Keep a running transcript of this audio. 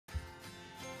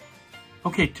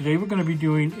Okay, today we're going to be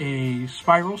doing a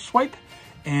spiral swipe,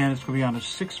 and it's going to be on a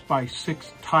 6x6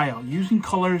 tile using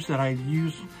colors that I've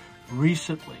used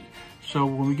recently. So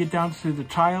when we get down to the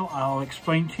tile, I'll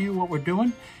explain to you what we're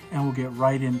doing and we'll get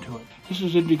right into it. This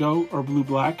is indigo or blue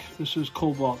black. This is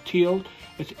cobalt teal.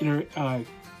 It's Atelier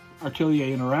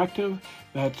Interactive.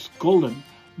 That's golden.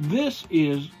 This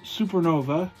is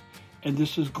supernova and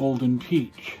this is golden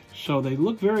peach. So they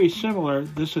look very similar.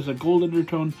 This is a gold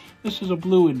undertone. This is a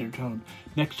blue undertone.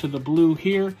 Next to the blue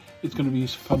here, it's going to be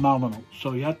phenomenal.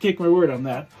 So you have to take my word on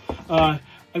that. I'm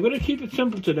going to keep it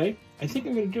simple today. I think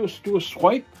I'm going to do a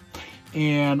swipe,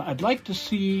 and I'd like to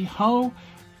see how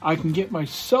I can get my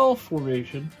cell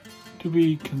formation to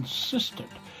be consistent.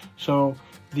 So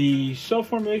the cell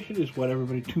formation is what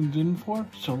everybody tunes in for.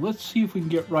 So let's see if we can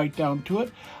get right down to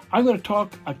it. I'm going to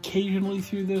talk occasionally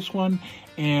through this one,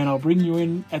 and I'll bring you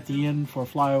in at the end for a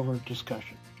flyover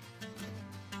discussion.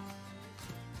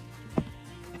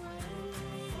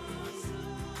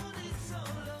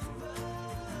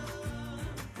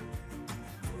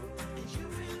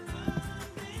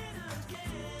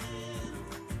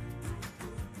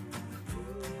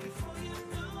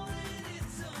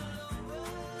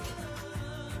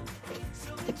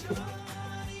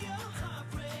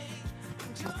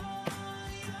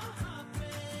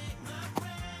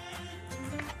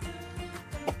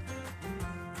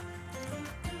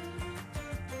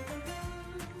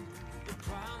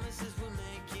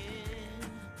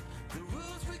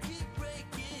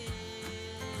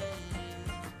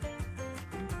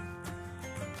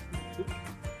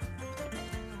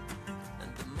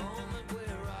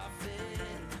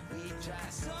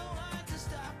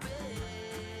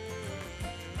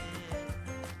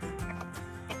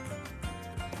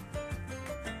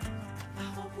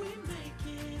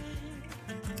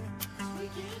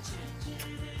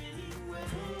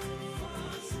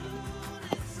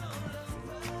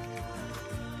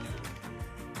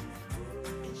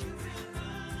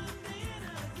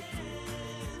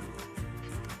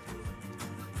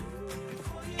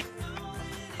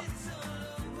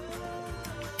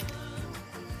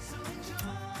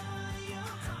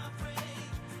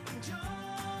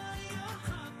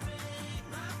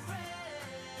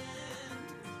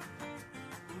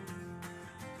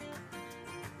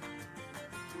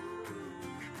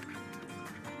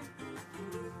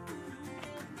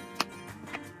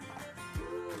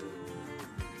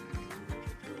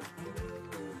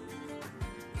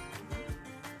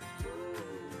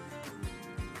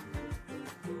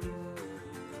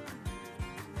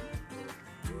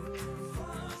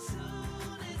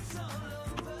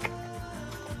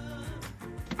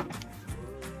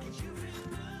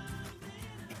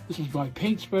 This is my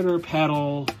paint spreader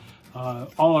paddle,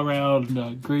 all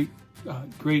around great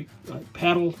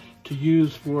paddle to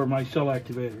use for my cell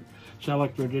activator. Cell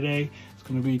activator today, it's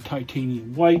going to be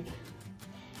titanium white,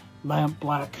 lamp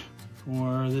black,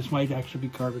 or this might actually be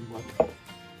carbon black.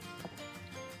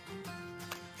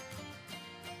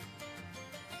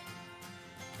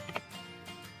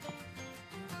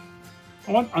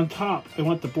 On top, I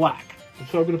want the black. And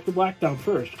so I'm going to put the black down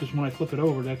first, because when I flip it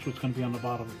over, that's what's going to be on the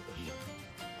bottom of this.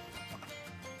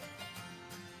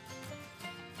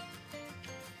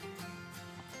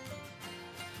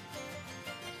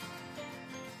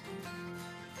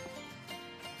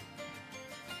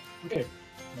 Okay,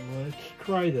 let's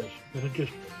try this. I'm going to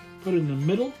just put it in the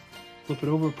middle, flip it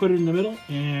over, put it in the middle,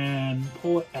 and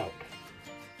pull it out.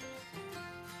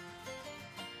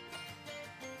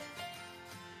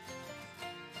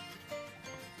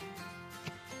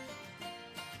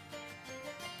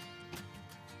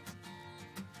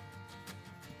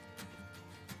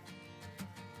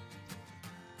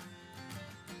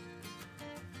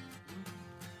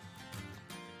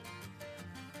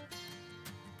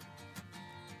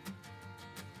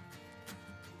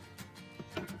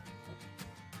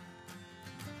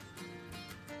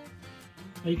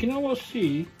 Now you can almost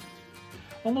see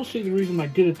the reason I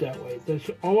did it that way.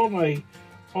 That's all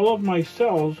of my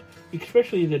cells,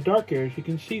 especially the dark areas, you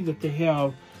can see that they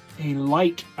have a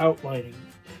light outlining.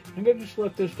 I'm going to just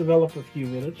let this develop a few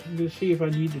minutes. I'm going to see if I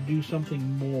need to do something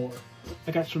more.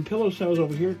 I got some pillow cells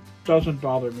over here, doesn't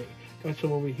bother me. Got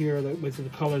some over here that with the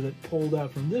color that pulled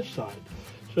out from this side.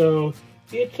 So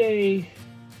it's a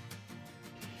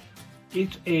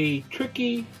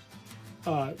tricky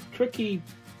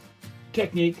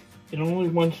technique in only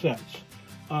one sense.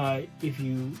 If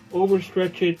you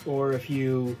overstretch it, or if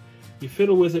you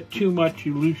fiddle with it too much,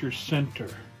 you lose your center.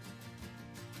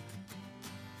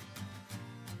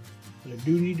 But I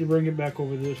do need to bring it back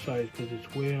over this side because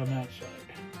it's way on that side.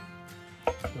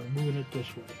 So I'm moving it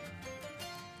this way.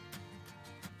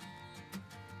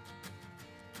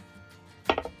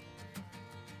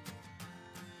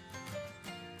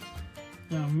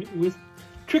 Now, with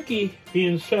tricky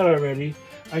being said already,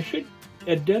 I should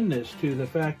addend this to the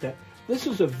fact that this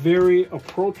is a very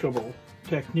approachable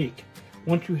technique.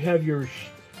 Once you have your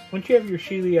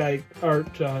Sheleeite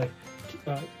art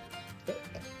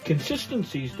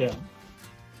consistencies down,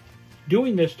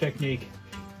 doing this technique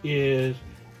is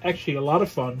actually a lot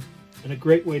of fun and a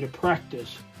great way to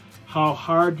practice how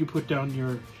hard you push down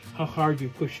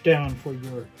for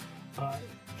your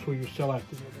cell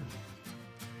activator.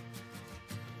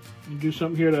 You do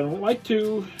something here that I don't like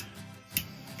to,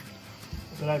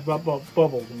 but I've got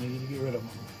bubbles and I need to get rid of them.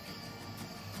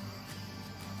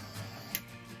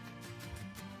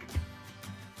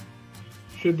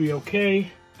 Should be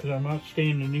okay because I'm not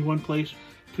staying in any one place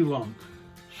too long.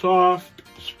 Soft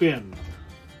spin.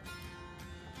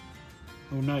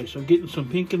 Oh, nice. I'm getting some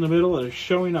pink in the middle that is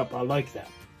showing up. I like that.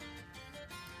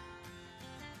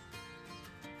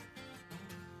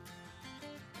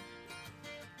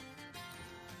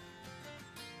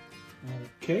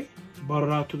 Okay, brought it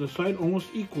out to the side almost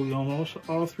equally on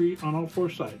all four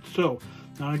sides. So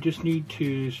now I just need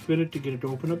to spin it to get it to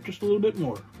open up just a little bit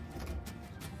more.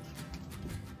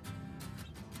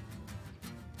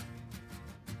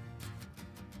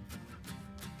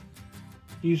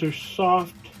 These are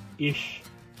soft-ish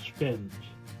spins.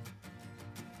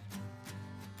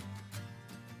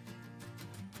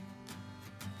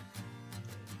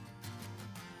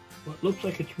 What looks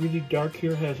like it's really dark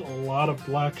here has a lot of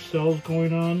black cells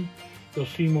going on. You'll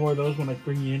see more of those when I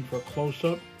bring you in for a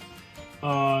close-up.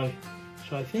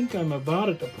 So I think I'm about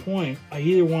at the point I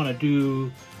either want to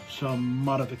do some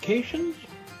modifications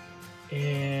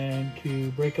and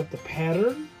to break up the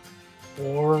pattern,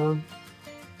 or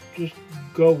just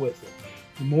go with it.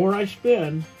 The more I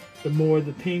spin, the more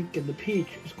the pink and the peach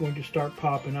is going to start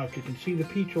popping out. You can see the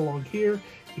peach along here.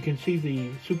 You can see the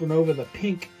supernova, the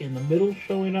pink in the middle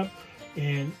showing up.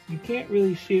 And you can't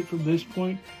really see it from this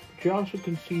point, but you also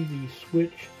can see the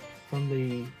switch from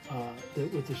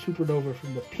with the supernova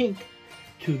from the pink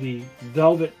to the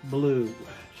velvet blue.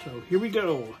 So here we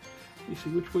go. Let me see,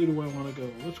 which way do I want to go?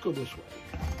 Let's go this way.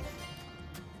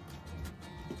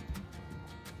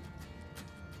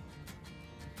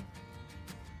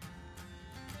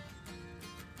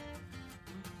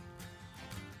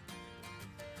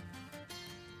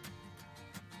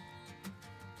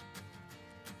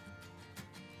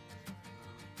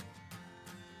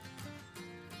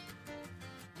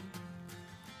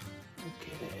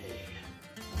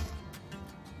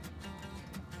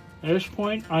 At this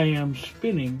point, I am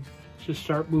spinning to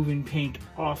start moving paint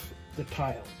off the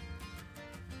tile.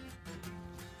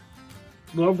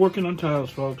 Love working on tiles,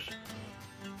 folks.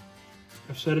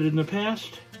 I've said it in the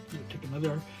past. Take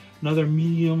another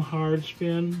medium hard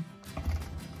spin.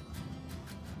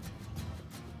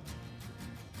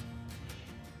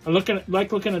 I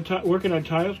like working on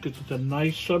tiles because it's a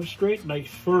nice substrate, nice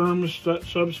firm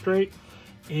substrate.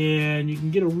 And you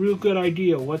can get a real good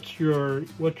idea what your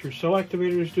cell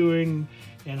activator is doing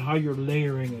and how your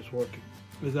layering is working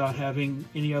without having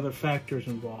any other factors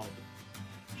involved.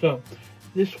 So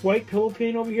this white pillow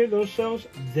paint over here, those cells,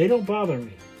 they don't bother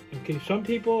me. Okay, some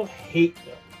people hate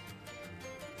them.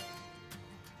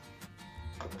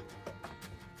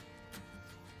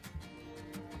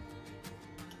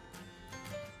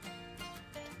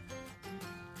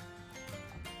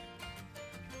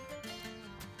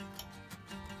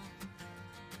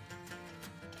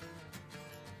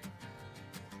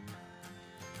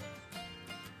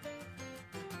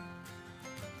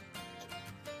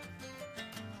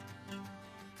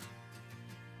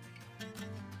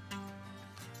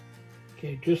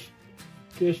 Okay,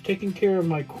 just taking care of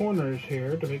my corners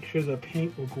here to make sure the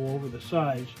paint will go over the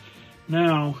sides.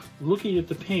 Now, looking at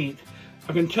the paint,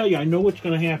 I can tell you, I know what's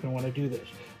going to happen when I do this.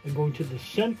 I'm going to the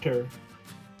center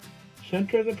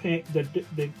of the paint,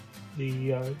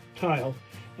 the tile,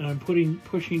 and I'm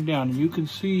pushing down. And you can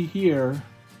see here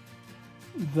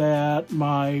that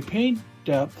my paint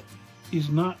depth is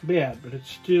not bad, but it's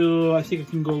still, I think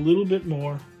I can go a little bit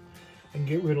more and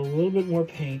get rid of a little bit more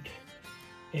paint,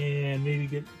 and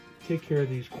maybe take care of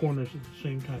these corners at the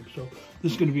same time. So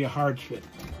this is going to be a hard fit.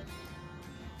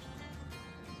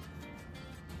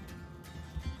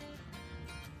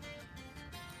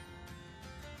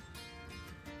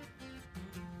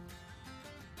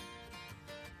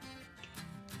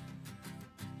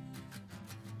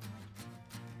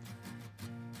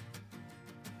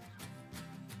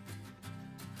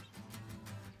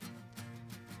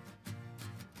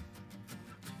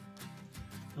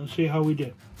 Let's see how we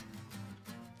did.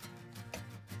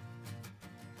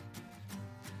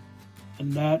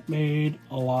 And that made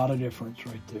a lot of difference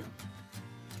right there.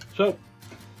 So,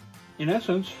 in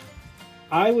essence,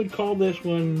 I would call this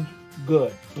one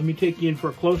good. Let me take you in for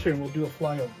a closer and we'll do a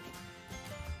flyover.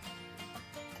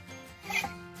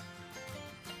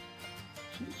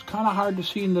 It's kind of hard to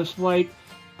see in this light,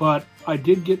 but I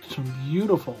did get some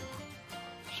beautiful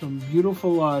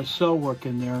cell work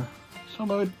in there. Some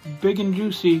of it big and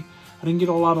juicy. I didn't get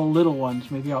a lot of little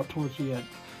ones, maybe out towards the end.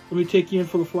 Let me take you in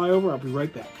for the flyover. I'll be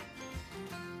right back.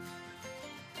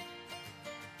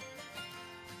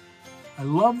 I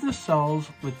love the cells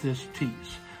with this tease.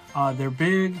 They're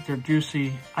big, they're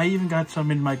juicy. I even got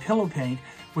some in my pillow paint,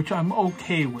 which I'm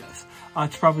okay with.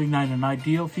 It's probably not an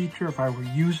ideal feature. If I were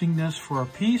using this for a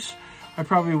piece, I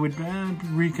probably would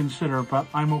reconsider, but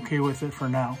I'm okay with it for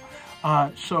now.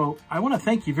 So I want to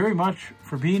thank you very much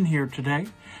for being here today,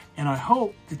 and I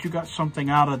hope that you got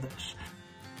something out of this.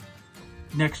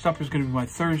 Next up is going to be my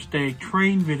Thursday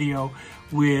train video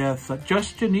with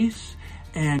Just Janice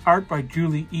and art by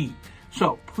Julie E.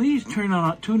 So please tune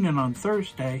in on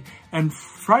Thursday, and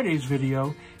Friday's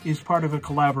video is part of a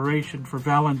collaboration for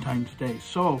Valentine's Day.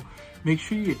 So make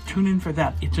sure you tune in for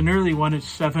that. It's an early one, it's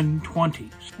 7:20.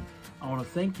 I want to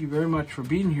thank you very much for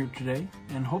being here today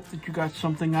and hope that you got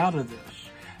something out of this.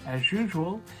 As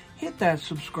usual, hit that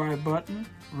subscribe button,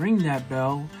 ring that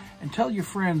bell, and tell your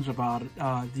friends about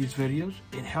these videos.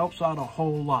 It helps out a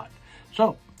whole lot.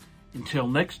 So, until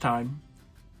next time,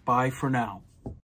 bye for now.